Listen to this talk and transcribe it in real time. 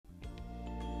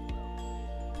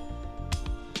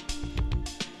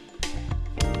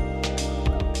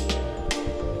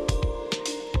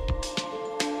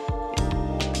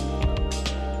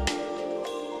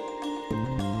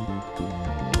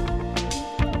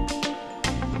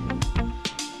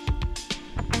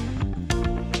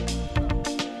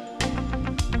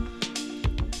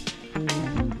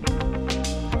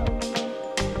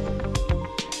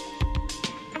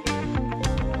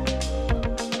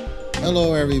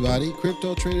Hello, everybody.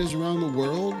 Crypto traders around the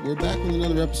world. We're back with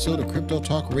another episode of Crypto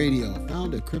Talk Radio,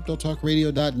 found at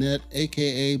cryptotalkradio.net,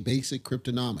 aka Basic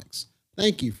Cryptonomics.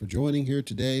 Thank you for joining here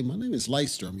today. My name is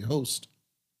Leister. I'm your host.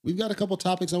 We've got a couple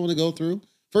topics I want to go through.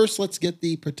 First, let's get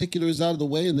the particulars out of the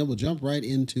way, and then we'll jump right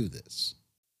into this.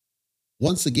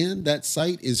 Once again, that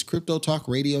site is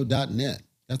cryptotalkradio.net.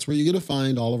 That's where you're going to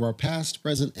find all of our past,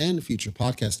 present, and future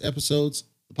podcast episodes.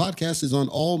 The podcast is on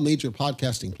all major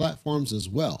podcasting platforms as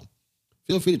well.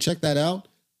 Feel free to check that out.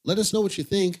 Let us know what you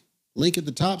think. Link at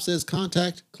the top says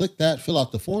contact. Click that, fill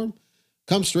out the form.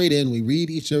 Come straight in. We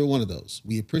read each and every one of those.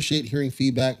 We appreciate hearing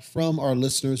feedback from our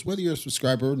listeners, whether you're a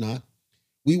subscriber or not.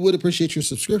 We would appreciate your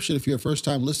subscription if you're a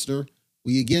first-time listener.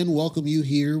 We again welcome you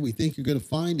here. We think you're going to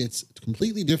find it's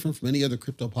completely different from any other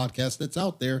crypto podcast that's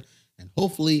out there. And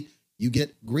hopefully you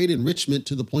get great enrichment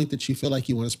to the point that you feel like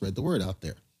you want to spread the word out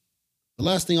there. The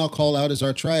last thing I'll call out is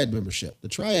our Triad membership. The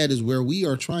Triad is where we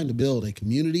are trying to build a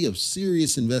community of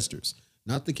serious investors,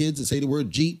 not the kids that say the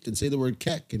word Jeet and say the word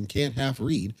Keck and can't half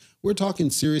read. We're talking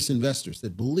serious investors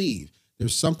that believe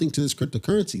there's something to this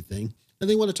cryptocurrency thing, and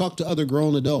they want to talk to other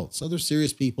grown adults, other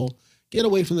serious people. Get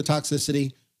away from the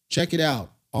toxicity. Check it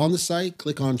out. On the site,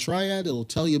 click on Triad. It'll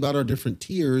tell you about our different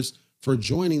tiers for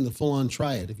joining the full-on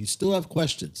Triad. If you still have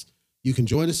questions, you can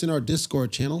join us in our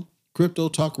Discord channel.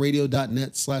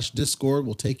 cryptotalkradio.net/Discord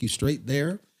will take you straight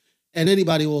there, and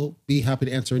anybody will be happy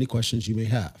to answer any questions you may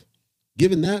have.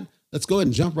 Given that, let's go ahead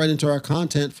and jump right into our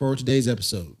content for today's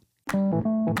episode.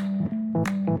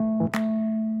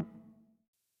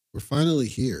 We're finally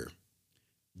here.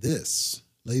 This,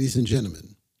 ladies and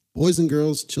gentlemen, boys and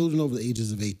girls, children over the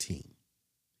ages of 18.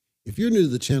 If you're new to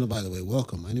the channel, by the way,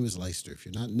 welcome. My name is Leister. If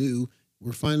you're not new,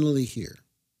 we're finally here.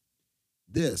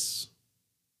 This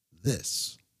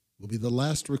will be the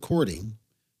last recording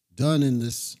done in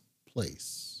this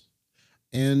place.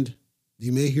 And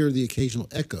you may hear the occasional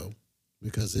echo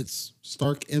because it's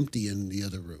stark empty in the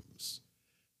other rooms.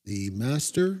 The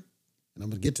master, and I'm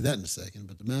going to get to that in a second,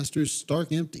 but the master is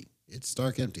stark empty. It's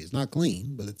stark empty. It's not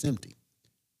clean, but it's empty.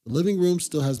 The living room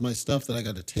still has my stuff that I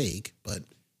got to take, but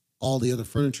all the other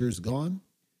furniture is gone.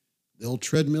 The old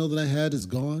treadmill that I had is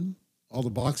gone. All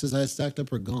the boxes I had stacked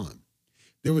up are gone.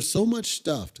 There was so much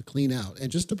stuff to clean out.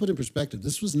 And just to put in perspective,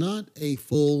 this was not a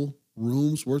full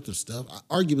room's worth of stuff.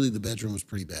 Arguably, the bedroom was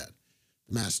pretty bad,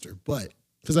 the master. But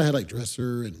because I had like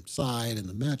dresser and side and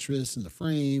the mattress and the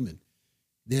frame, and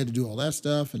they had to do all that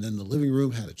stuff. And then the living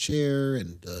room had a chair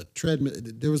and a treadmill.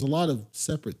 There was a lot of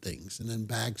separate things, and then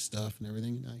bag stuff and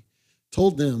everything. And I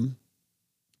told them,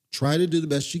 try to do the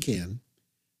best you can.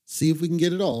 See if we can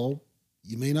get it all.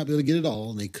 You may not be able to get it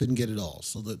all, and they couldn't get it all.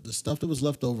 So the stuff that was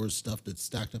left over is stuff that's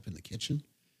stacked up in the kitchen.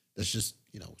 That's just,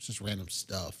 it's just random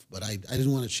stuff. But I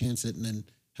didn't want to chance it and then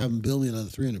have them bill me another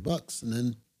 $300. And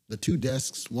then the two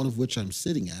desks, one of which I'm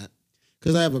sitting at,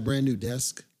 because I have a brand new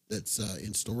desk that's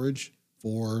in storage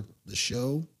for the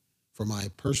show, for my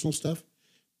personal stuff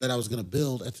that I was going to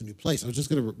build at the new place. I was just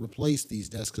going to replace these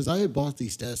desks because I had bought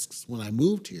these desks when I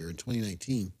moved here in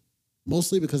 2019,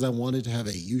 mostly because I wanted to have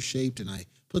a U-shaped, and I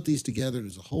put these together. It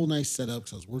was a whole nice setup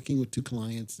because I was working with two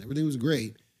clients and everything was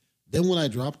great. Then when I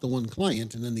dropped the one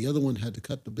client and then the other one had to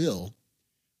cut the bill,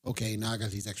 okay, now I got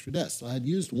these extra desks. So I had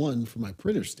used one for my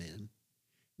printer stand.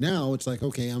 Now it's like,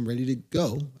 okay, I'm ready to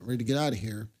go. I'm ready to get out of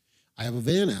here. I have a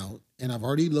van out and I've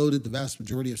already loaded the vast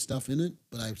majority of stuff in it,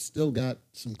 but I've still got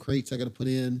some crates I got to put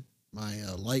in, my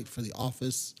light for the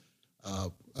office,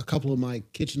 a couple of my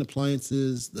kitchen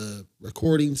appliances, the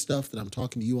recording stuff that I'm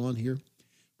talking to you on here.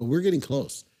 But we're getting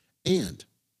close. And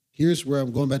here's where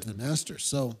I'm going back to the master.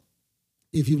 So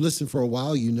if you've listened for a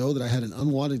while, you know that I had an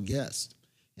unwanted guest.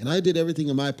 And I did everything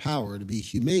in my power to be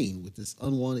humane with this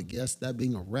unwanted guest, that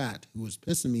being a rat who was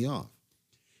pissing me off.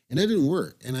 And that didn't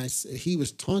work. And he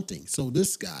was taunting. So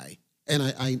this guy, and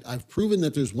I've proven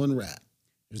that there's one rat.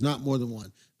 There's not more than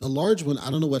one. The large one, I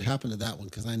don't know what happened to that one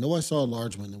because I know I saw a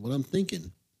large one. And what I'm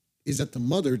thinking is that the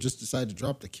mother just decided to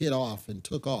drop the kid off and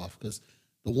took off because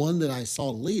the one that I saw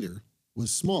later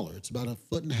was smaller. It's about 1.5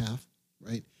 feet,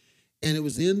 right? And it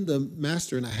was in the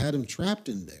master, and I had him trapped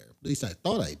in there. At least I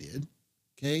thought I did,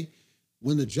 okay?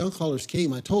 When the junk haulers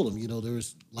came, I told them, there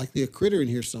was likely a critter in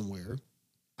here somewhere.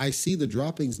 I see the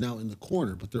droppings now in the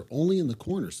corner, but they're only in the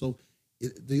corner. So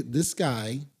this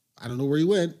guy, I don't know where he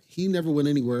went. He never went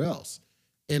anywhere else.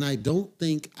 And I don't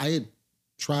think I had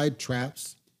tried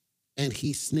traps, and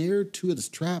he snared two of his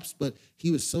traps, but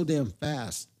he was so damn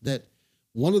fast that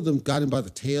one of them got him by the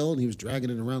tail, and he was dragging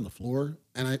it around the floor.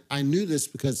 And I knew this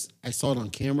because I saw it on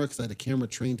camera because I had a camera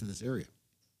trained to this area.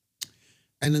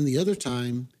 And then the other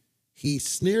time, he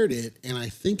snared it, and I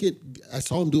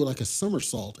saw him do it like a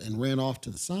somersault and ran off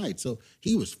to the side. So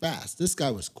he was fast. This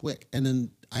guy was quick. And then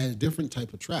I had a different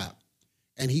type of trap,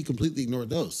 and he completely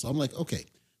ignored those. So I'm like, okay,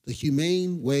 the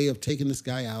humane way of taking this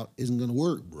guy out isn't going to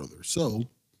work, brother. So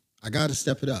I got to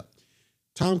step it up.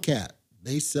 Tomcat,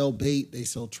 they sell bait, they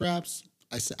sell traps.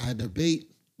 I had their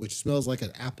bait, which smells like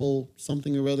an apple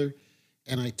something or other,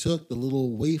 and I took the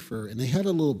little wafer, and they had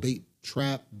a little bait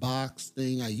trap box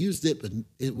thing. I used it, but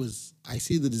I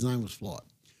see the design was flawed.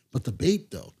 But the bait,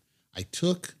 though, I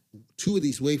took 2 of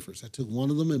these wafers. I took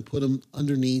one of them and put them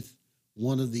underneath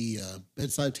one of the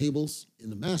bedside tables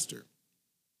in the master.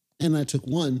 And I took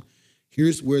one.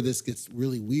 Here's where this gets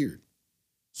really weird.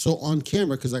 So on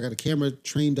camera, because I got a camera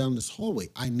trained down this hallway,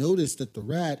 I noticed that the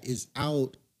rat is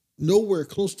out nowhere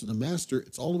close to the master.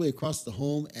 It's all the way across the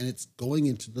home, and it's going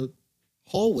into the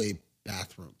hallway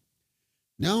bathroom.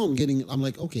 Now I'm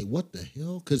like, okay, what the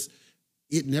hell? Because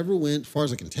it never went, as far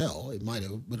as I can tell, it might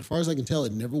have, but as far as I can tell,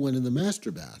 it never went in the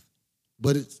master bath.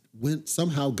 But it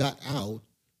somehow got out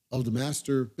of the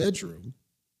master bedroom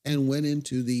and went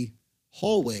into the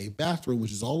hallway bathroom,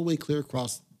 which is all the way clear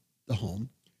across the home.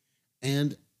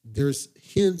 And there's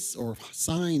hints or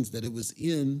signs that it was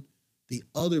in the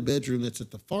other bedroom that's at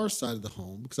the far side of the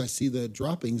home, because I see the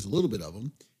droppings, a little bit of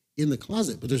them, in the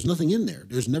closet, but there's nothing in there.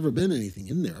 There's never been anything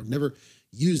in there. I've never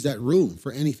used that room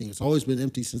for anything. It's always been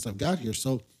empty since I've got here.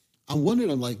 So I'm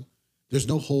wondering, I'm like, there's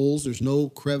no holes, there's no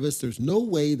crevice, there's no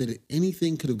way that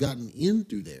anything could have gotten in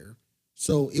through there.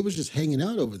 So it was just hanging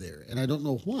out over there, and I don't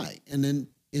know why. And then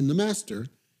in the master,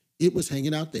 it was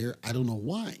hanging out there. I don't know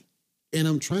why. And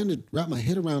I'm trying to wrap my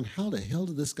head around, how the hell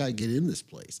did this guy get in this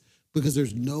place? Because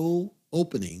there's no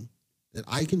opening that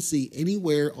I can see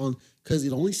anywhere because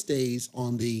it only stays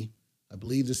on I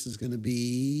believe this is going to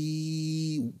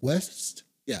be west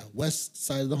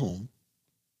side of the home.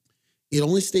 It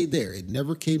only stayed there. It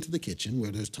never came to the kitchen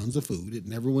where there's tons of food. It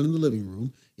never went in the living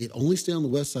room. It only stayed on the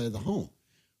west side of the home.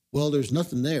 Well, there's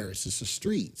nothing there. It's just a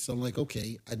street. So I'm like,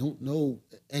 okay, I don't know.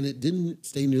 And it didn't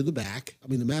stay near the back. I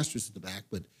mean, the master's at the back,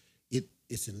 but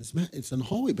it's in the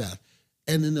hallway bath.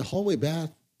 And in the hallway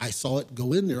bath, I saw it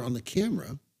go in there on the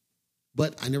camera,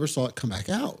 but I never saw it come back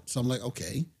out. So I'm like,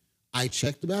 okay, I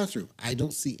checked the bathroom. I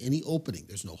don't see any opening.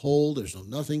 There's no hole. There's no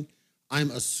nothing. I'm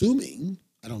assuming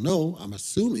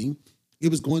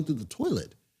it was going through the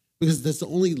toilet, because that's the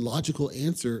only logical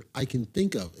answer I can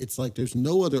think of. It's like there's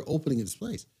no other opening in this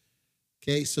place.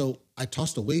 Okay, so I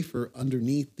tossed a wafer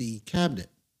underneath the cabinet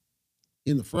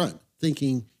in the front,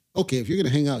 thinking, okay, if you're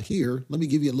going to hang out here, let me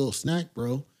give you a little snack,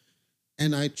 bro.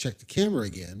 And I checked the camera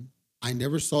again. I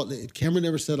never saw the camera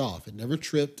never set off. It never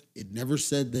tripped. It never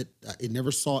said that it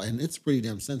never saw, and it's pretty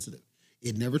damn sensitive.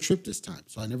 It never tripped this time.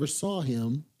 So I never saw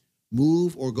him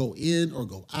move or go in or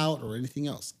go out or anything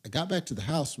else. I got back to the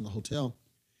house from the hotel,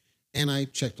 and I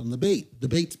checked on the bait. The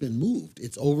bait's been moved.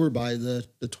 It's over by the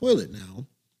toilet now,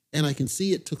 and I can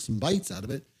see it took some bites out of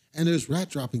it, and there's rat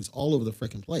droppings all over the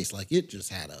freaking place. Like it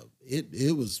just had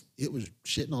it was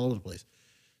shitting all over the place.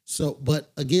 So,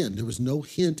 but again, there was no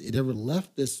hint it ever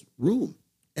left this room.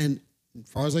 And as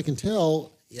far as I can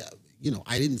tell,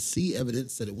 I didn't see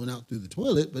evidence that it went out through the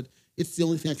toilet, but it's the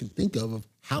only thing I can think of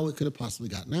how it could have possibly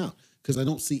gotten out, because I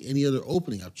don't see any other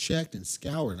opening. I've checked and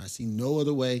scoured, and I see no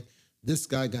other way this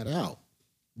guy got out.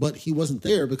 But he wasn't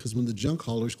there, because when the junk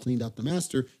haulers cleaned out the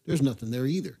master, there's nothing there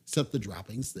either, except the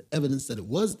droppings, the evidence that it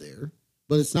was there,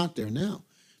 but it's not there now.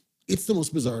 It's the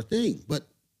most bizarre thing, but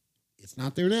it's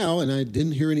not there now, and I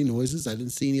didn't hear any noises. I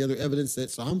didn't see any other evidence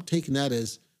so I'm taking that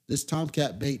as this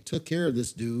tomcat bait took care of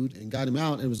this dude and got him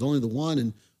out, and it was only the one,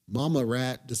 and Mama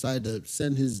Rat decided to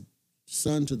send her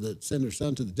son to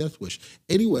the death wish.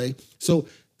 Anyway, so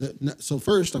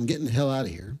first, I'm getting the hell out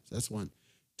of here. So that's one.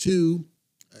 Two,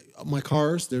 my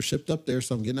cars, they're shipped up there,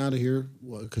 so I'm getting out of here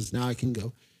because now I can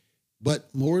go.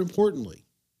 But more importantly,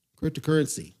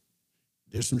 cryptocurrency.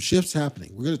 There's some shifts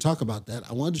happening. We're going to talk about that.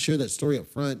 I wanted to share that story up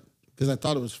front because I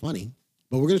thought it was funny.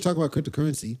 But we're going to talk about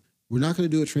cryptocurrency. We're not going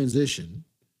to do a transition,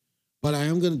 but I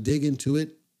am going to dig into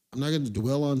it. I'm not going to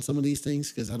dwell on some of these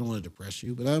things because I don't want to depress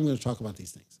you, but I'm going to talk about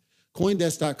these things.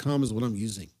 Coindesk.com is what I'm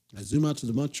using. I zoom out to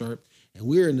the month chart, and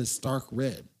we're in this stark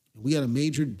red. We got a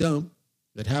major dump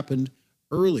that happened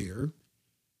earlier,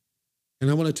 and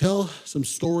I want to tell some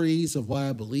stories of why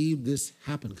I believe this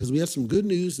happened, because we have some good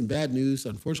news and bad news.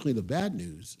 Unfortunately, the bad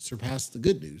news surpassed the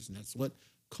good news, and that's what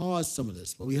caused some of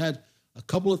this. But we had a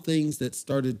couple of things that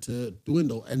started to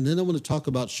dwindle, and then I want to talk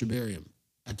about Shibarium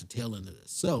at the tail end of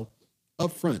this. So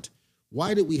up front,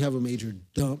 why did we have a major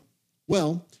dump?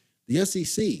 Well, the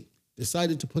SEC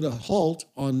decided to put a halt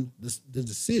on the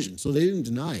decision. So they didn't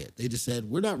deny it. They just said,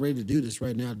 we're not ready to do this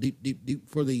right now, deep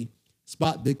for the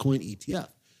spot Bitcoin ETF.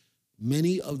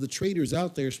 Many of the traders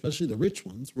out there, especially the rich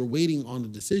ones, were waiting on a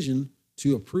decision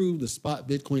to approve the spot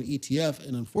Bitcoin ETF.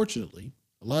 And unfortunately,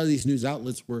 a lot of these news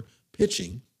outlets were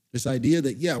pitching this idea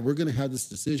that, yeah, we're going to have this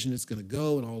decision, it's going to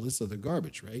go, and all this other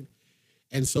garbage, right?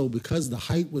 And so because the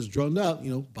hype was drummed up,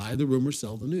 buy the rumor,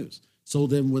 sell the news. So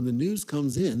then when the news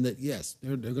comes in that, yes,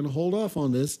 they're going to hold off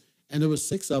on this, and there was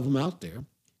 6 of them out there,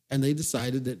 and they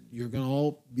decided that you're going to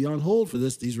all be on hold for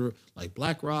this. These were like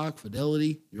BlackRock,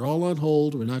 Fidelity. You're all on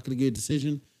hold. We're not going to get a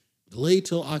decision. Delayed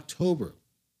till October.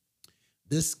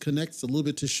 This connects a little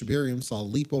bit to Shibarium, so I'll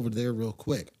leap over there real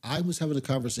quick. I was having a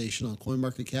conversation on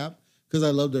CoinMarketCap because I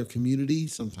love their community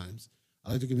sometimes.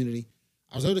 I like the community.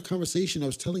 I was having a conversation. I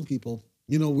was telling people,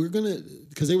 we're going to,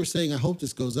 because they were saying, I hope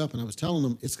this goes up. And I was telling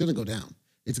them it's going to go down.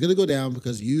 It's going to go down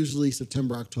because usually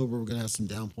September, October, we're going to have some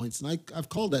down points. And I've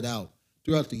called that out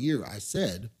throughout the year. I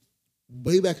said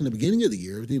way back in the beginning of the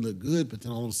year, everything looked good, but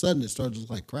then all of a sudden it started to look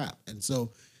like crap. And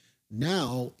so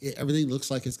now everything looks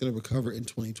like it's going to recover in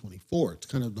 2024. It's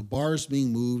kind of the bars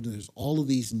being moved, and there's all of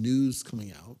these news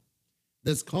coming out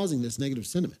that's causing this negative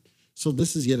sentiment. So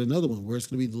this is yet another one where it's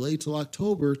going to be delayed till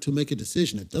October to make a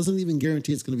decision. It doesn't even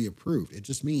guarantee it's going to be approved. It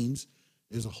just means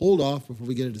there's a hold off before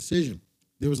we get a decision.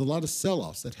 There was a lot of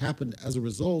sell-offs that happened as a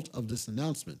result of this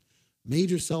announcement.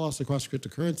 Major sell-offs across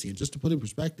cryptocurrency. And just to put in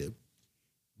perspective,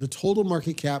 the total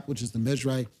market cap, which is the measure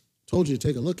I told you to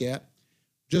take a look at,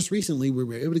 just recently we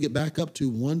were able to get back up to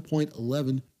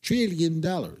 $1.11 trillion.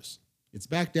 It's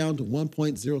back down to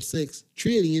 $1.06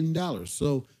 trillion.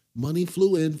 So money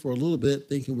flew in for a little bit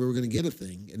thinking we were going to get a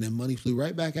thing, and then money flew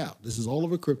right back out. This is all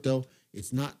over crypto.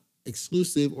 It's not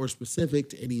exclusive or specific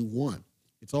to any one.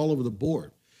 It's all over the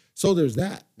board. So there's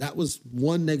that. That was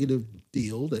one negative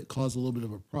deal that caused a little bit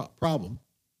of a problem.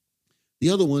 The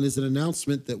other one is an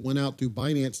announcement that went out through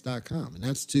Binance.com, and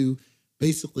that's to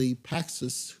basically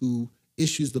Paxos, who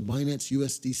issues the Binance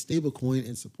USD stablecoin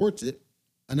and supports it,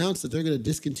 announced that they're going to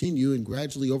discontinue and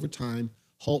gradually over time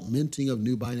halt minting of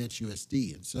new Binance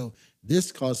USD. And so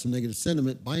this caused some negative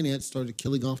sentiment. Binance started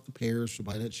killing off the pairs for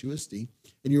Binance USD.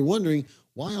 And you're wondering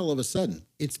why all of a sudden?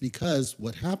 It's because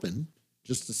what happened,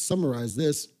 just to summarize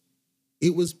this,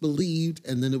 it was believed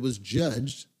and then it was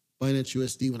judged, Binance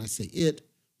USD, when I say it,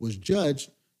 was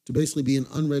judged to basically be an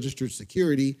unregistered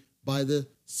security by the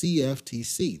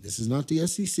CFTC. This is not the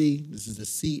SEC, this is the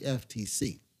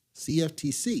CFTC.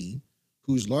 CFTC,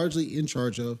 who's largely in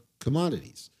charge of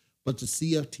commodities. But the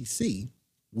CFTC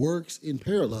works in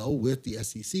parallel with the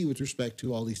SEC with respect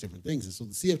to all these different things. And so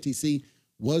the CFTC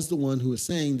was the one who was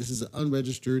saying this is an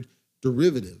unregistered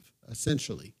derivative,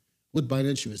 essentially, with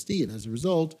Binance USD. And as a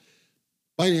result,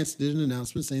 Binance did an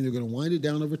announcement saying they're going to wind it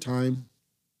down over time.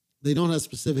 They don't have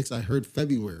specifics. I heard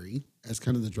February as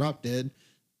kind of the drop dead.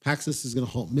 Paxos is going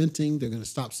to halt minting. They're going to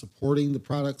stop supporting the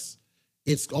products.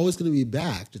 It's always going to be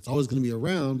backed. It's always going to be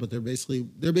around, but they're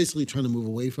basically trying to move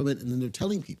away from it. And then they're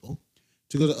telling people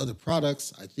to go to other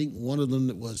products. I think one of them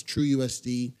that was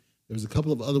TrueUSD. There was a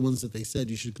couple of other ones that they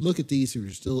said you should look at these if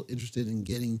you're still interested in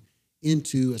getting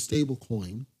into a stable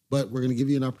coin, but we're going to give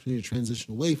you an opportunity to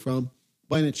transition away from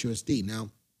Binance USD.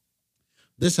 Now,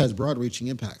 this has broad-reaching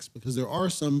impacts because there are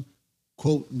some,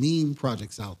 quote, meme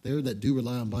projects out there that do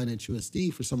rely on Binance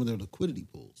USD for some of their liquidity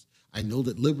pools. I know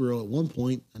that Libero at one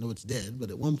point, I know it's dead, but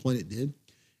at one point it did.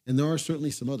 And there are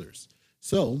certainly some others.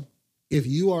 So if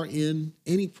you are in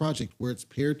any project where it's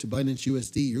paired to Binance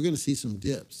USD, you're going to see some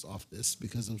dips off this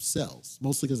because of sells,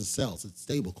 mostly because of sells. It's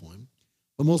stablecoin,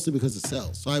 but mostly because of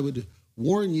sells. So I would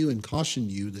warn you and caution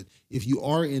you that if you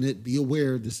are in it, be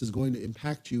aware this is going to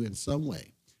impact you in some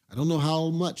way. I don't know how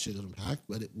much it'll impact,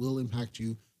 but it will impact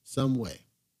you some way.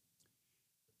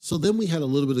 So then we had a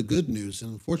little bit of good news,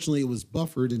 and unfortunately it was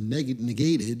buffered and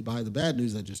negated by the bad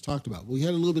news I just talked about. We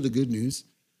had a little bit of good news.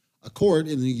 A court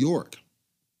in New York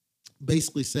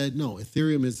basically said, no,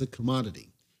 Ethereum is a commodity.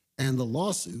 And the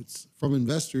lawsuits from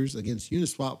investors against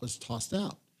Uniswap was tossed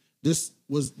out. This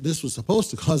was supposed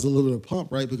to cause a little bit of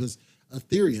pump, right? Because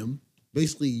Ethereum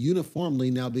basically uniformly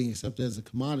now being accepted as a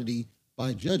commodity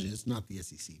by judges, not the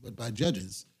SEC, but by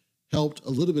judges, helped a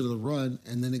little bit of the run,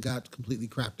 and then it got completely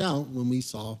crapped out when we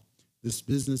saw this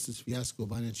fiasco of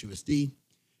Binance USD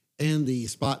and the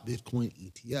spot Bitcoin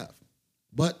ETF.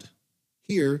 But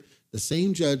here, the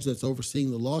same judge that's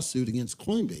overseeing the lawsuit against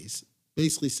Coinbase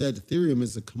basically said Ethereum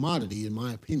is a commodity, in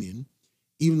my opinion,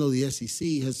 even though the SEC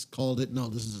has called it, no,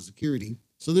 this is a security.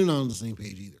 So they're not on the same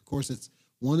page either. Of course,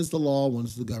 one is the law, one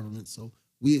is the government, so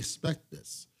we expect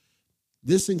this.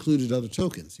 This included other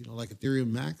tokens, like Ethereum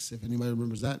Max, if anybody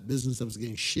remembers that business that was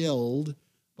getting shelled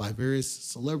by various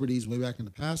celebrities way back in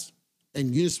the past.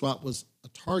 And Uniswap was a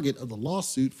target of the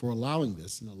lawsuit for allowing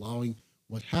this and allowing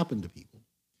what happened to people.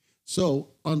 So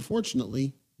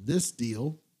unfortunately, this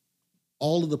deal,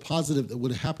 all of the positive that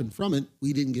would have happened from it,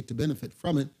 we didn't get to benefit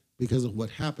from it because of what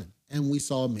happened. And we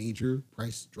saw major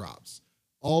price drops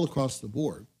all across the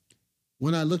board.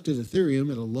 When I looked at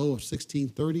Ethereum at a low of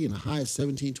 1630 and a high of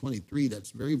 1723,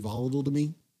 that's very volatile to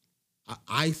me.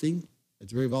 I think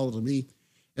it's very volatile to me.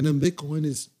 And then Bitcoin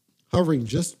is hovering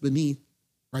just beneath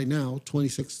right now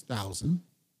 26,000,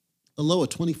 a low of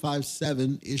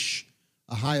 25.7-ish,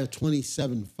 a high of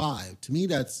 27.5. To me,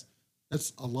 that's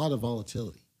a lot of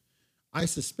volatility. I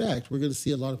suspect we're going to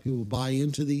see a lot of people buy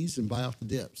into these and buy off the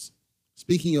dips.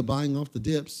 Speaking of buying off the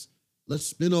dips, let's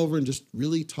spin over and just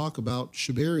really talk about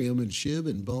Shibarium and Shib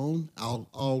and Bone.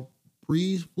 I'll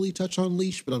briefly touch on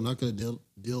Leash, but I'm not going to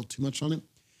deal too much on it.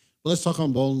 But let's talk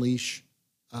on Bone, Leash,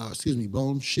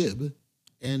 Bone, Shib,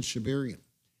 and Shibarium.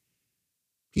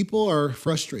 People are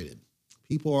frustrated.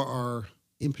 People are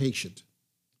impatient.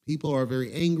 People are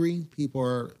very angry. People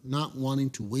are not wanting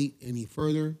to wait any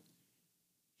further.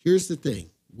 Here's the thing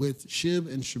with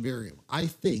Shib and Shibarium. I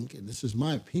think, and this is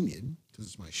my opinion because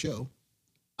it's my show,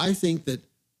 I think that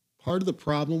part of the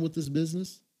problem with this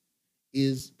business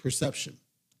is perception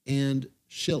and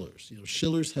shillers.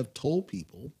 Shillers have told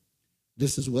people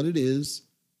this is what it is.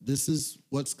 This is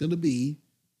what's going to be,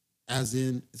 as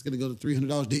in it's going to go to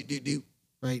 $300,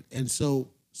 right? And so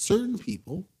certain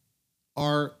people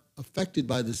are affected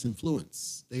by this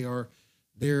influence.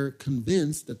 They're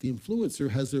convinced that the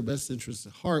influencer has their best interests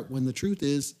at heart when the truth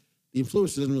is the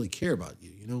influencer doesn't really care about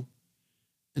you,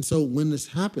 And so when this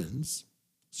happens,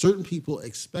 certain people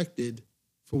expected,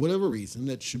 for whatever reason,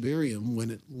 that Shibarium, when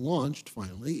it launched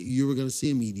finally, you were going to see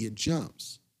immediate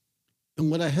jumps. And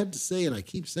what I had to say, and I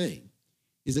keep saying,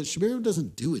 is that Shibarium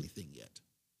doesn't do anything yet.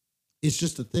 It's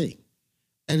just a thing.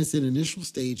 And it's an initial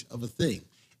stage of a thing.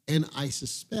 And I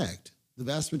suspect the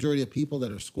vast majority of people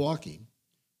that are squawking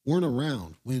weren't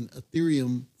around when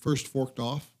Ethereum first forked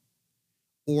off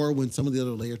or when some of the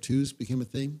other layer twos became a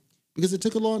thing, because it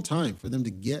took a long time for them to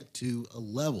get to a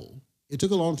level. It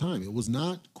took a long time. It was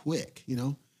not quick,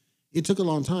 It took a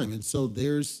long time. And so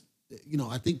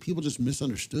I think people just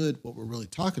misunderstood what we're really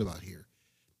talking about here.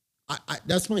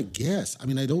 That's my guess. I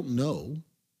mean, I don't know.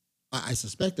 I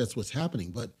suspect that's what's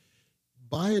happening. But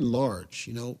by and large,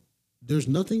 there's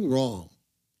nothing wrong,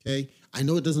 okay? I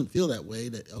know it doesn't feel that way,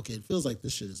 it feels like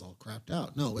this shit is all crapped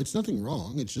out. No, it's nothing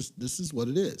wrong. It's just this is what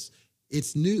it is.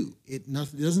 It's new. It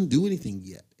doesn't do anything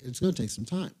yet. It's going to take some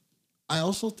time. I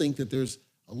also think that there's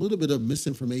a little bit of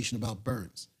misinformation about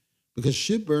burns, because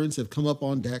Shib burns have come up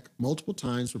on deck multiple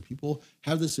times where people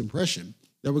have this impression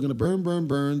that we're going to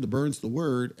burn, the burn's the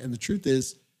word. And the truth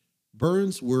is,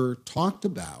 burns were talked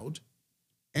about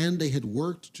and they had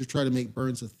worked to try to make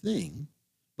burns a thing,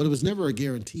 but it was never a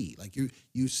guarantee. Like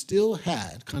you still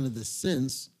had kind of this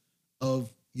sense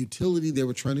of utility they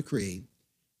were trying to create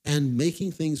and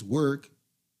making things work,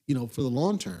 for the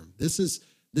long term. This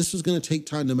was going to take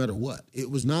time no matter what.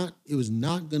 It was not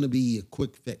going to be a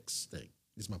quick fix thing,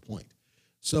 is my point.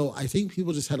 So I think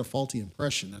people just had a faulty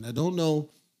impression, and I don't know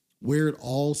where it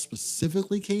all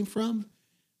specifically came from,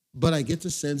 but I get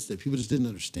the sense that people just didn't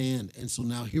understand. And so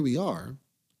now here we are,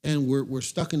 and we're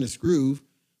stuck in this groove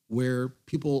where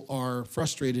people are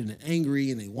frustrated and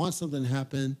angry and they want something to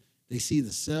happen. They see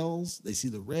the cells, they see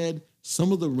the red.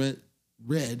 Some of the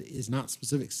red is not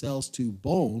specific cells to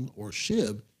Bone or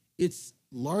Shib. It's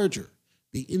larger.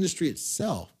 The industry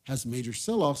itself has major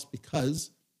sell-offs because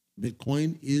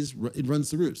Bitcoin it runs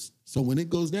the roost. So when it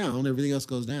goes down, everything else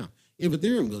goes down. If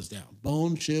Ethereum goes down,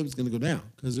 Bone, Shib is going to go down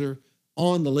because they're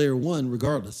on the layer one,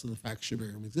 regardless of the fact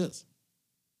Shibarium exists.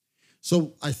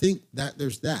 So I think that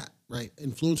there's that, right?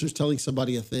 Influencers telling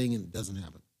somebody a thing and it doesn't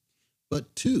happen.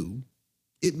 But two,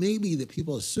 it may be that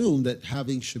people assume that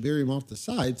having Shibarium off the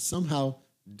side somehow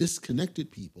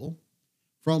disconnected people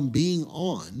from being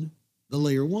on the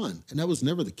layer one. And that was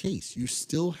never the case. You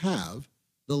still have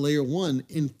the layer one.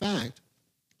 In fact,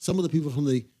 some of the people from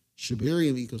the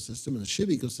Shibarium ecosystem and the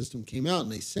Shib ecosystem came out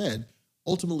and they said,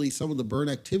 ultimately, some of the burn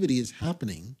activity is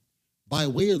happening by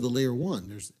way of the layer one.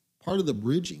 There's part of the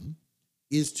bridging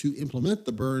is to implement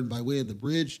the burn by way of the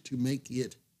bridge to make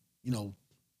it,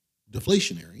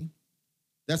 deflationary.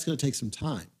 That's going to take some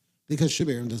time because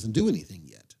Shibarium doesn't do anything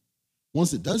yet.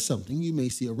 Once it does something, you may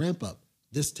see a ramp up.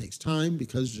 This takes time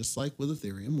because just like with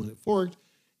Ethereum, when it forked,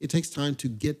 it takes time to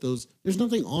get those. There's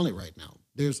nothing on it right now.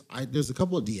 There's a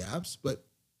couple of DApps, but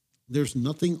there's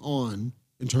nothing on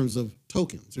in terms of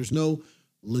tokens. There's no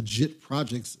legit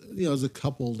projects. There's a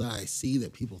couple that I see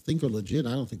that people think are legit.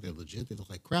 I don't think they're legit. They look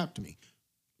like crap to me.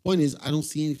 Point is, I don't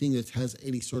see anything that has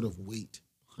any sort of weight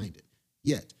behind it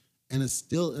yet. And it's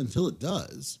still, until it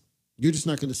does, You're just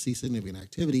not going to see significant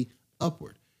activity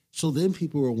upward. So then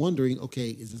people were wondering, okay,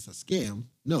 is this a scam?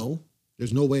 No,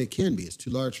 there's no way it can be. It's too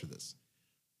large for this.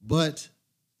 But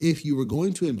if you were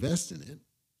going to invest in it,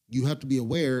 you have to be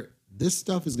aware this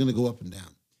stuff is going to go up and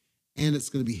down. And it's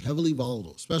going to be heavily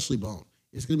volatile, especially bone.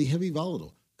 It's going to be heavy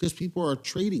volatile because people are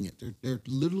trading it. They're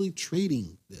literally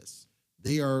trading this.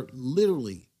 They are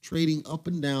literally trading up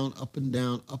and down, up and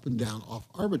down, up and down off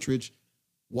arbitrage.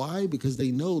 Why? Because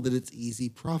they know that it's easy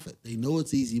profit. They know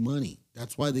it's easy money.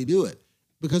 That's why they do it,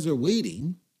 because they're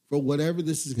waiting for whatever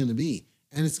this is going to be.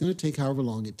 And it's going to take however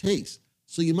long it takes.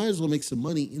 So you might as well make some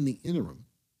money in the interim.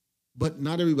 But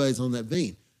not everybody's on that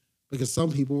vein, because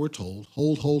some people were told,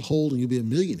 hold, and you'll be a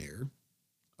millionaire.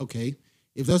 Okay,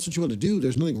 if that's what you want to do,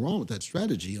 there's nothing wrong with that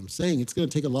strategy. I'm saying it's going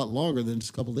to take a lot longer than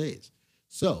just a couple of days.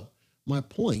 So my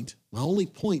only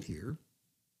point here,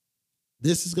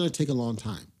 this is going to take a long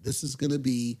time. This is going to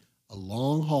be a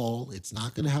long haul. It's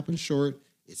not going to happen short.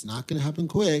 It's not going to happen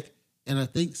quick. And I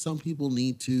think some people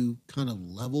need to kind of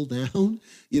level down,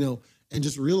 and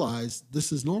just realize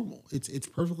this is normal. It's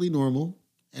perfectly normal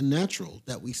and natural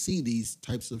that we see these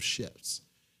types of shifts.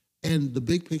 And the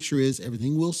big picture is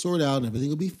everything will sort out and everything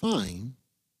will be fine,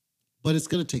 but it's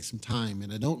going to take some time.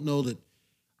 And I don't know that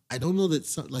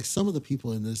some of the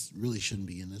people in this really shouldn't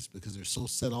be in this because they're so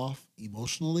set off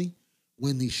emotionally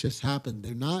when these shifts happen.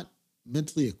 They're not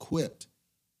mentally equipped.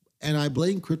 And I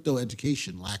blame crypto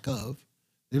education, lack of.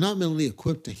 They're not mentally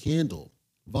equipped to handle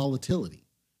volatility,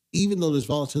 even though there's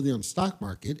volatility on the stock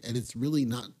market, and it's really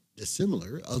not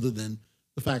dissimilar other than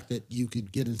the fact that you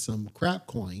could get in some crap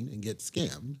coin and get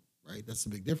scammed, right? That's the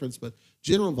big difference. But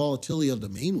general volatility of the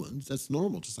main ones, that's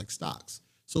normal, just like stocks.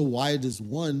 So why does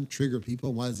one trigger people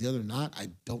and why does the other not? I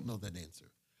don't know that answer.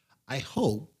 I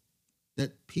hope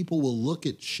that people will look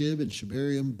at SHIB and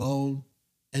Shibarium, bone,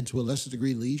 and to a lesser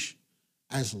degree leash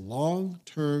as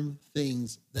long-term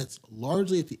things that's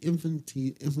largely at the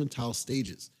infantile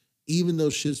stages, even though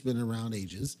SHIB's been around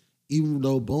ages, even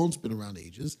though bone's been around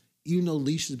ages, even though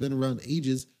leash has been around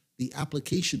ages, the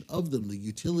application of them, the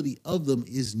utility of them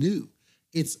is new.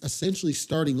 It's essentially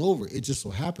starting over. It just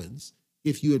so happens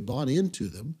if you had bought into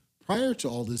them prior to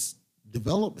all this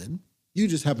development, you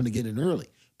just happen to get in early.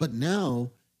 But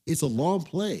now it's a long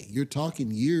play. You're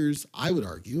talking years, I would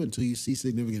argue, until you see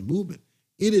significant movement.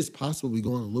 It is possible we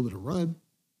go on a little bit of run.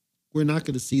 We're not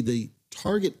going to see the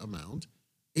target amount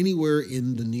anywhere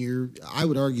in the near, I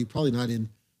would argue, probably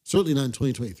certainly not in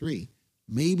 2023.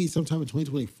 Maybe sometime in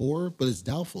 2024, but it's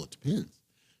doubtful. It depends.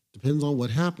 Depends on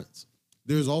what happens.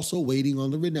 There's also waiting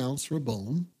on the renounce for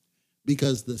bone,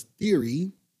 because the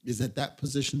theory is that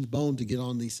positions bone to get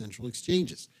on these central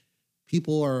exchanges.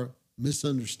 People are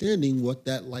misunderstanding what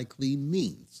that likely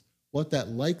means. What that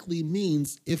likely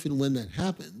means, if and when that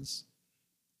happens,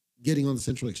 getting on the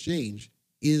central exchange,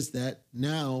 is that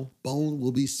now bone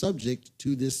will be subject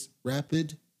to this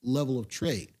rapid level of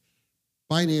trade.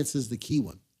 Binance is the key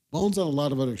one. Bone's on a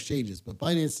lot of other exchanges, but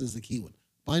Binance is the key one.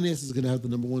 Binance is going to have the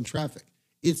number one traffic.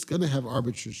 It's going to have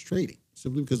arbitrage trading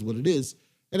simply because of what it is.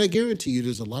 And I guarantee you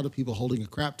there's a lot of people holding a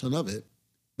crap ton of it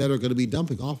that are going to be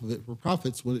dumping off of it for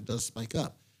profits when it does spike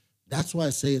up. That's why I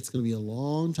say it's going to be a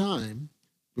long time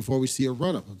before we see a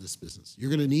run-up of this business. You're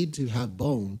going to need to have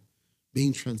bone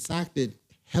being transacted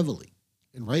heavily.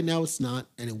 And right now it's not,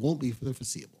 and it won't be for the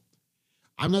foreseeable.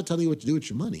 I'm not telling you what to do with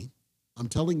your money. I'm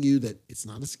telling you that it's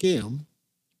not a scam,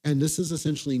 and this is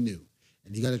essentially new.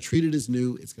 And you got to treat it as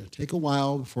new. It's going to take a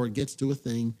while before it gets to a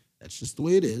thing. That's just the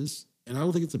way it is. And I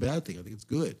don't think it's a bad thing. I think it's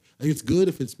good. I think it's good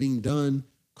if it's being done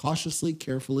cautiously,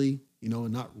 carefully,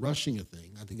 and not rushing a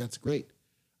thing. I think that's great.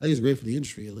 I think it's great for the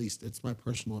industry, at least. It's my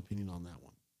personal opinion on that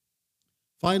one.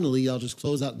 Finally, I'll just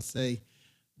close out and say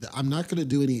that I'm not going to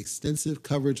do any extensive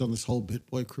coverage on this whole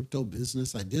BitBoy crypto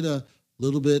business. I did a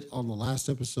little bit on the last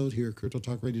episode here at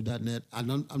CryptoTalkRadio.net. I'm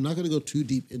not going to go too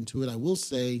deep into it. I will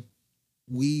say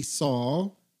we saw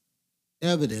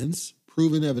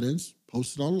proven evidence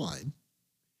posted online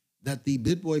that the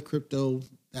BitBoy crypto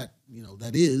that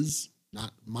is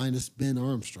not minus Ben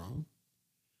Armstrong,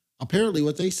 apparently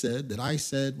what they said that I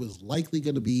said was likely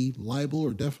going to be libel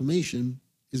or defamation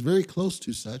is very close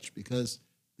to such, because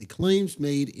the claims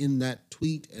made in that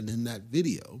tweet and in that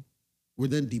video were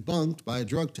then debunked by a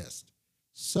drug test.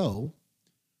 So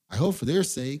I hope for their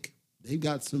sake, they've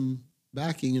got some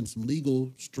backing and some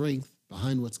legal strength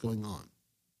behind what's going on.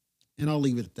 And I'll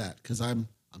leave it at that because I'm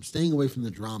staying away from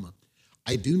the drama.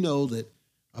 I do know that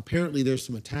apparently there's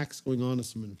some attacks going on to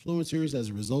some influencers as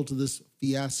a result of this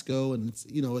fiasco. And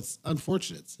it's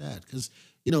unfortunate, it's sad because,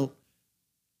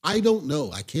 I don't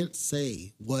know. I can't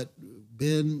say what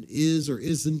Ben is or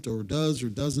isn't or does or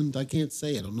doesn't. I can't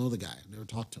say. I don't know the guy. I never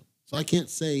talked to him. So I can't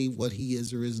say what he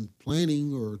is or isn't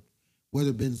planning or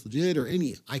whether Ben's legit or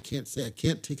any. I can't say. I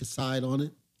can't take a side on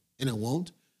it, and I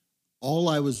won't. All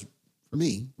I was, for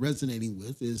me, resonating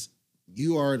with is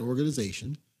you are an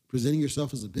organization presenting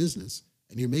yourself as a business,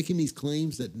 and you're making these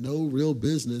claims that no real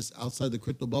business outside the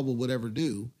crypto bubble would ever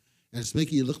do. And it's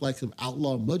making you look like some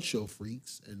outlaw mud show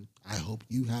freaks. And I hope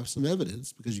you have some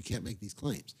evidence because you can't make these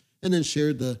claims. And then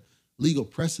shared the legal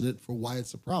precedent for why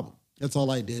it's a problem. That's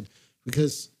all I did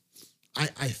because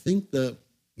I think the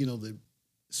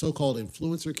so-called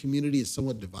influencer community is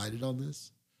somewhat divided on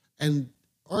this. And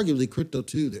arguably crypto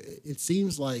too. It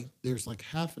seems like there's like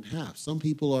half and half. Some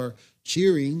people are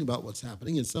cheering about what's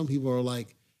happening, and some people are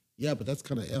like, yeah, but that's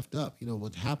kind of effed up. You know,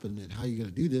 what happened and how you're going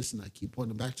to do this. And I keep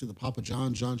pointing back to the Papa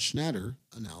John Schnatter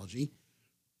analogy.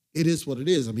 It is what it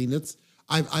is. I mean,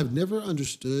 I've never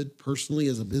understood personally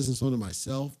as a business owner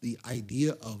myself, the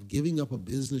idea of giving up a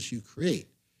business you create.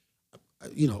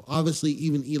 You know, obviously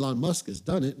even Elon Musk has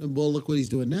done it. And well, look what he's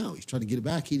doing now. He's trying to get it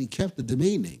back. And he kept the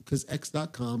domain name because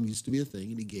x.com used to be a thing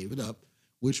and he gave it up,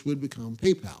 which would become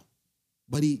PayPal.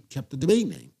 But he kept the domain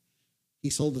name. He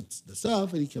sold the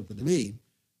stuff and he kept the domain.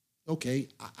 Okay,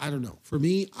 I don't know. For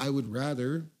me, I would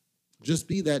rather just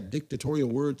be that dictatorial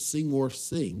word, sing or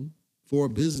sing, for a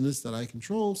business that I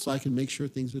control so I can make sure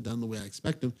things are done the way I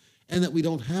expect them and that we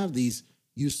don't have these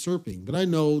usurping. But I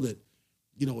know that,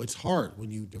 you know, it's hard when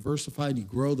you diversify and you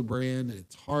grow the brand, and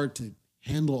it's hard to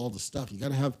handle all the stuff. You got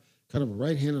to have kind of a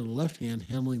right hand and a left hand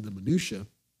handling the minutia.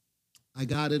 I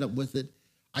got it. I'm with it.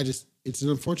 It's an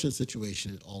unfortunate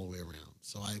situation all the way around.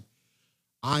 So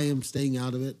I am staying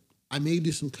out of it. I may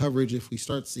do some coverage if we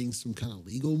start seeing some kind of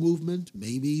legal movement,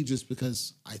 maybe just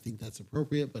because I think that's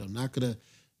appropriate, but I'm not going to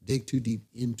dig too deep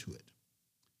into it.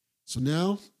 So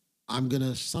now I'm going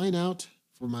to sign out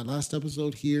for my last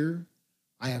episode here.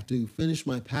 I have to finish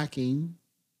my packing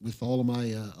with all of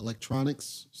my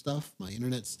electronics stuff, my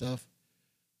internet stuff,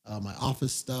 my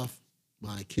office stuff,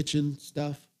 my kitchen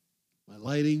stuff, my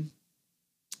lighting,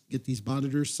 get these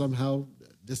monitors somehow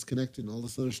disconnected and all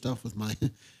this other stuff with my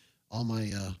all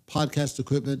my podcast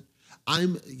equipment.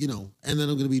 And then I'm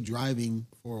going to be driving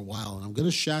for a while and I'm going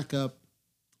to shack up.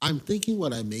 I'm thinking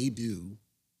what I may do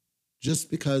just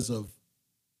because of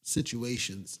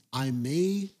situations.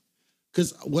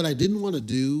 Because what I didn't want to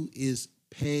do is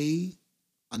pay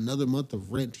another month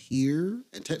of rent here.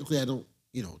 And technically I can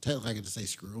just say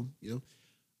screw them,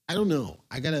 I don't know.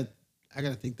 I gotta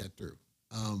think that through.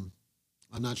 I'm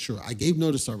not sure. I gave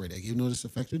notice already. I gave notice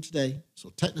effective today. So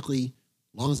technically,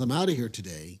 as long as I'm out of here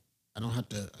today, I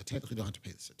technically don't have to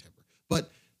pay the September.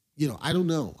 But, I don't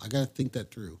know. I got to think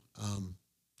that through. I'm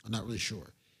not really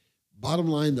sure. Bottom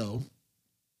line, though,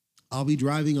 I'll be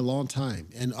driving a long time.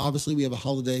 And obviously, we have a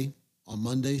holiday on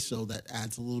Monday, so that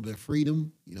adds a little bit of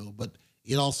freedom, but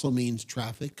it also means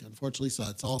traffic, unfortunately. So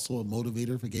it's also a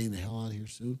motivator for getting the hell out of here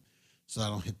soon so I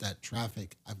don't hit that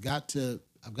traffic. I've got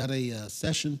a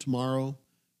session tomorrow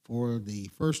for the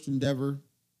first endeavor.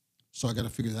 So I got to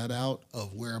figure that out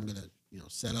of where I'm going to,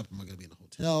 set up. Am I going to be in a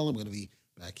hotel? I'm going to be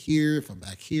back here. If I'm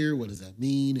back here, what does that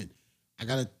mean? And I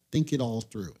got to think it all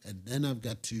through. And then I've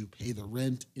got to pay the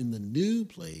rent in the new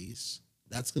place.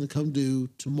 That's going to come due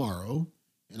tomorrow.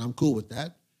 And I'm cool with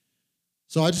that.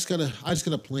 So I just got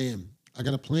to plan. I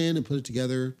got to plan and put it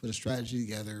together, put a strategy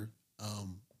together.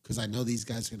 Because I know these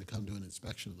guys are going to come do an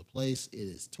inspection of the place. It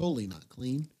is totally not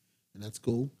clean. And that's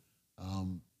cool.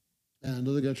 And I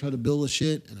know they're going to try to build a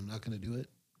shit, and I'm not going to do it.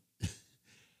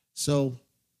 So,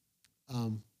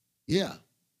 yeah,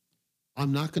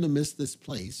 I'm not going to miss this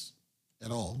place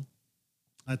at all.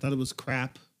 I thought it was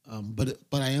crap, but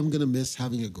I am going to miss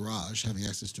having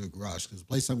access to a garage, because the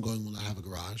place I'm going will not have a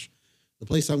garage. The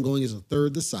place I'm going is a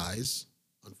third the size.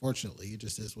 Unfortunately, it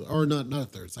just is, or not a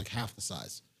third. It's like half the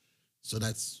size. So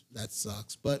that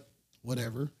sucks, but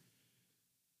whatever.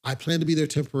 I plan to be there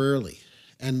temporarily.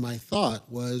 And my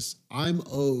thought was I'm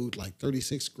owed like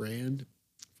 36 grand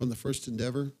from the first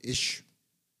endeavor-ish.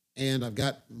 And I've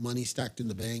got money stacked in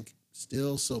the bank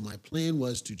still. So my plan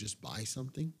was to just buy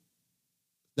something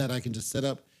that I can just set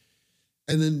up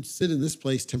and then sit in this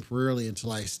place temporarily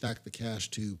until I stack the cash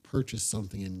to purchase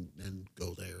something and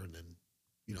go there and then,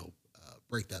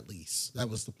 break that lease. That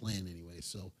was the plan anyway.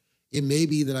 So it may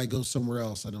be that I go somewhere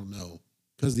else. I don't know.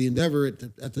 Because the endeavor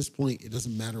at this point, it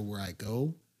doesn't matter where I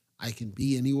go. I can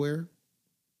be anywhere.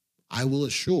 I will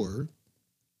assure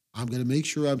I'm going to make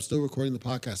sure I'm still recording the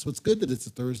podcast. So it's good that it's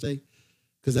a Thursday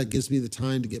because that gives me the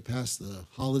time to get past the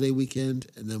holiday weekend.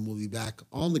 And then we'll be back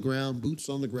on the ground, boots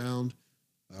on the ground,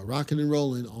 rocking and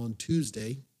rolling on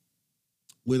Tuesday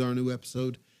with our new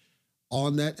episode.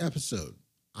 On that episode,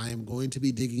 I am going to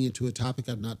be digging into a topic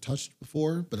I've not touched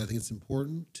before, but I think it's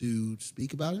important to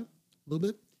speak about it a little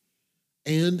bit.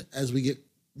 And as we get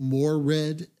more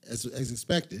red, as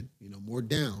expected, more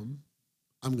down,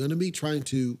 I'm going to be trying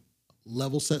to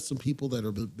level set some people that are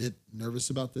a bit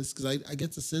nervous about this, because I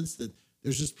get the sense that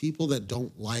there's just people that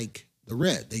don't like the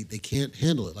red. They can't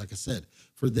handle it. Like I said,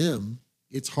 for them,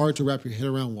 it's hard to wrap your head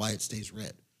around why it stays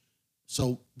red.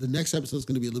 So the next episode is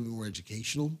going to be a little bit more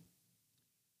educational,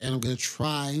 and I'm going to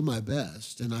try my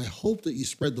best. And I hope that you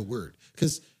spread the word,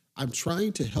 because I'm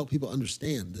trying to help people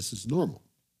understand this is normal.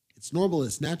 It's normal,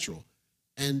 it's natural.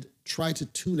 And try to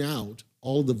tune out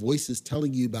all the voices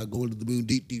telling you about going to the moon,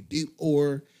 deep, deep, deep,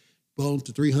 or going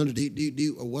to 300, deep, deep,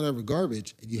 deep, or whatever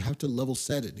garbage. And you have to level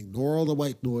set it and ignore all the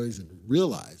white noise and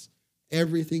realize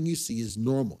everything you see is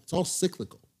normal. It's all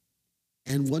cyclical.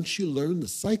 And once you learn the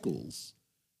cycles,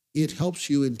 it helps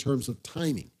you in terms of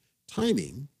timing.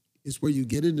 Timing is where you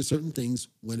get into certain things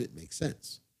when it makes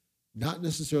sense, not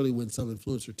necessarily when some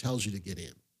influencer tells you to get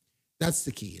in. That's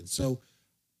the key. And so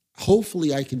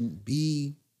hopefully I can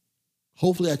be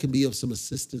of some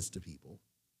assistance to people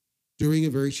during a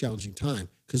very challenging time,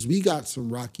 because we got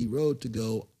some rocky road to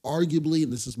go, arguably,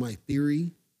 and this is my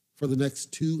theory, for the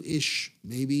next 2-ish,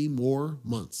 maybe more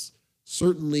months.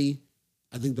 Certainly,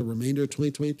 I think the remainder of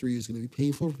 2023 is going to be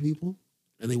painful for people,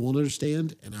 and they won't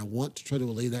understand, and I want to try to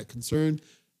allay that concern.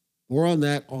 More on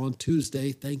that on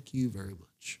Tuesday. Thank you very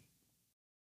much.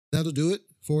 That'll do it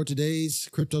for today's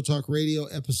Crypto Talk Radio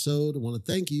episode. I want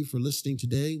to thank you for listening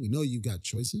today. We know you've got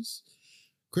choices.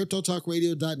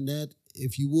 CryptoTalkRadio.net.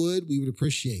 If you would, we would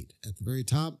appreciate. At the very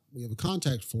top, we have a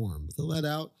contact form. Fill that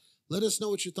out. Let us know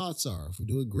what your thoughts are. If we're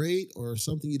doing great or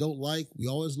something you don't like, we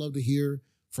always love to hear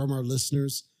from our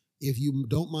listeners. If you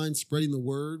don't mind spreading the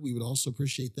word, we would also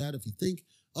appreciate that. If you think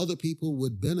other people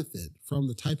would benefit from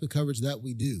the type of coverage that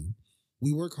we do,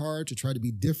 we work hard to try to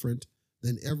be different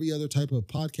than every other type of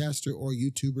podcaster or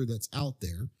YouTuber that's out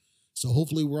there. So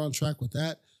hopefully we're on track with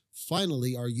that.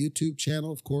 Finally, our YouTube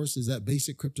channel, of course, is at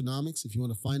Basic Cryptonomics. If you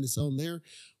want to find us on there,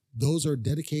 those are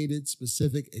dedicated,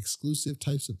 specific, exclusive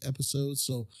types of episodes.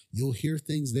 So you'll hear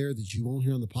things there that you won't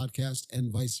hear on the podcast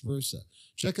and vice versa.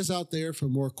 Check us out there for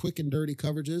more quick and dirty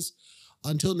coverages.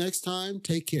 Until next time,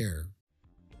 take care.